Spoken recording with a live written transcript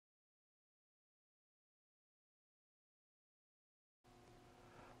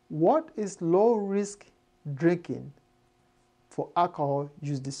What is low-risk drinking for alcohol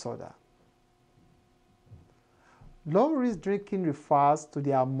use disorder? Low-risk drinking refers to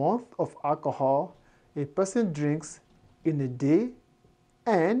the amount of alcohol a person drinks in a day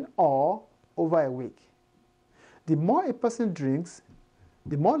and/or over a week. The more a person drinks,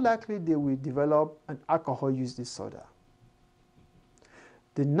 the more likely they will develop an alcohol use disorder.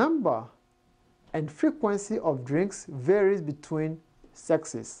 The number and frequency of drinks varies between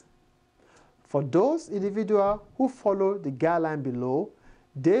sexes. For those individuals who follow the guideline below,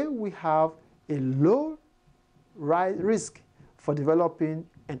 they will have a low risk for developing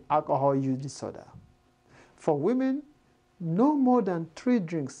an alcohol use disorder. For women, no more than 3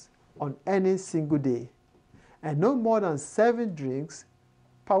 drinks on any single day, and no more than 7 drinks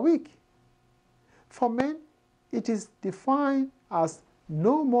per week. For men, it is defined as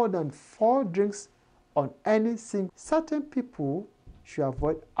no more than 4 drinks on any single. Certain people should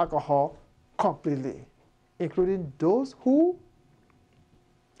avoid alcohol completely, including those who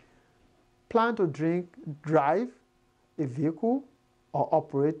plan to drive a vehicle, or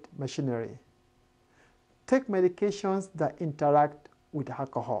operate machinery. Take medications that interact with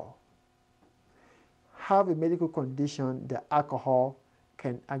alcohol. Have a medical condition that alcohol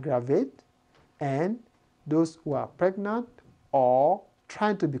can aggravate, and those who are pregnant or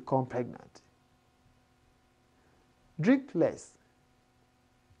trying to become pregnant. Drink less.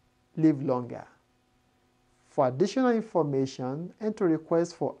 Live longer. For additional information and to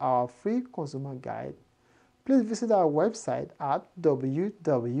request for our free consumer guide, please visit our website at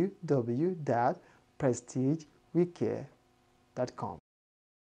www.prestigewecare.com.